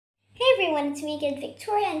everyone, it's me again,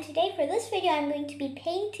 Victoria, and today for this video I'm going to be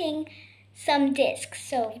painting some discs.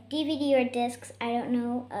 So DVD or discs, I don't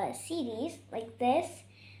know, CDs like this.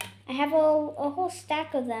 I have a whole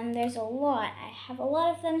stack of them. There's a lot. I have a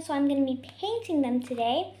lot of them, so I'm going to be painting them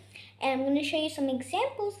today. And I'm going to show you some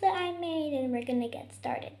examples that I made, and we're going to get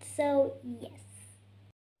started. So yes.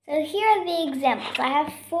 So here are the examples. I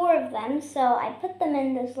have 4 of them, so I put them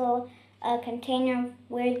in this little container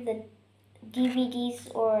where the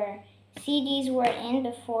DVDs or CDs were in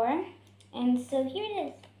before, and so here it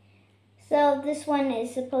is. So this one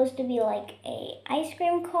is supposed to be like a ice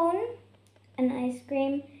cream cone, an ice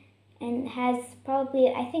cream, and has probably,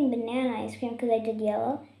 I think, banana ice cream because I did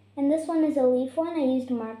yellow. And this one is a leaf one. I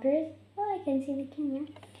used markers. Oh, I can see the camera.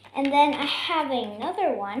 And then I have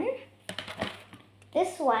another one.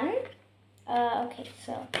 This one, okay,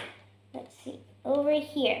 so let's see, over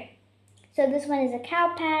here. So this one is a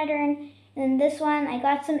cow pattern. And this one, I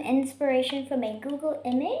got some inspiration from a Google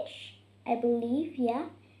image, I believe, yeah.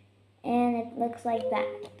 And it looks like that.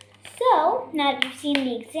 So, now that you've seen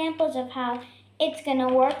the examples of how it's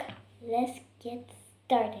gonna work, let's get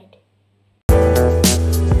started.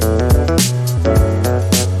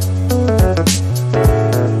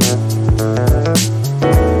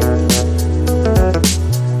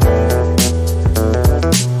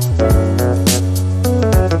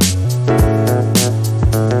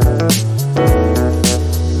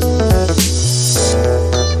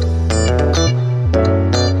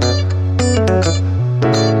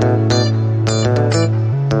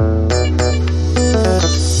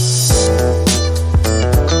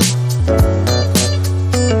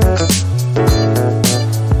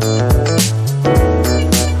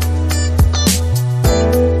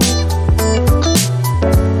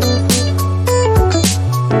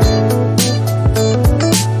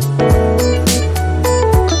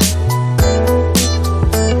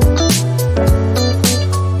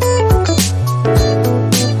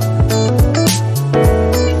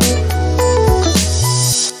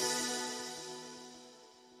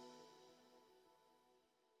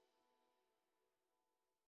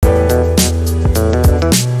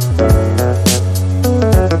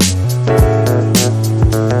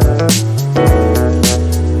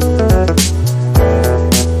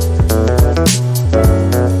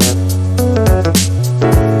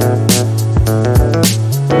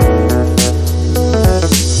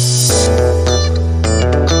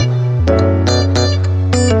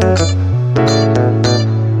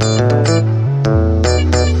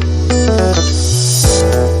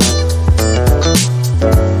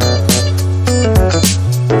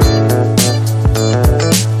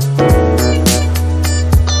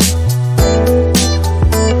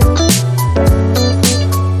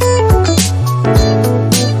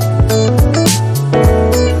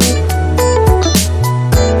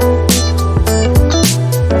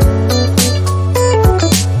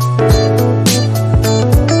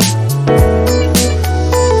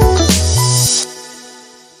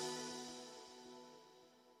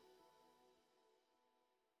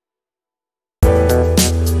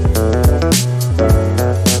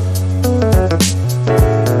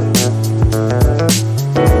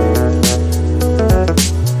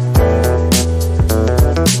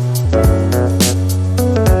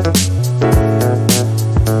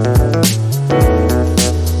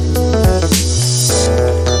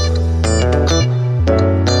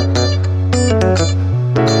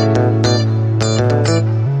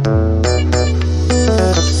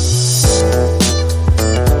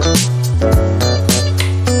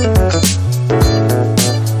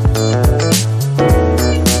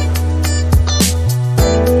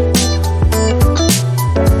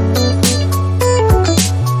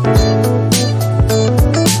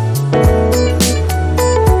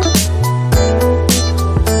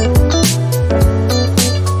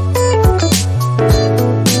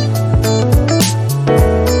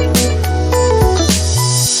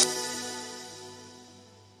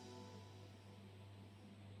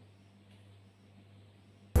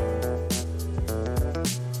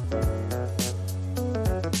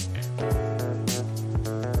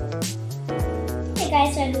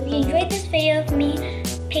 Guys, so I hope you enjoyed this video of me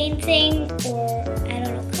painting, or I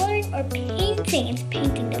don't know, coloring or painting. It's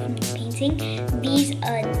painting, definitely painting. These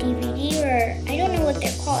DVD, or I don't know what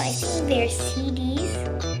they're called. I think they're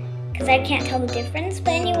CDs because I can't tell the difference.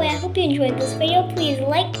 But anyway, I hope you enjoyed this video. Please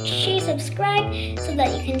like, share, subscribe so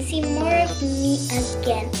that you can see more of me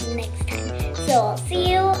again next time. So I'll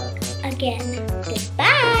see you again.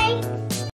 Goodbye.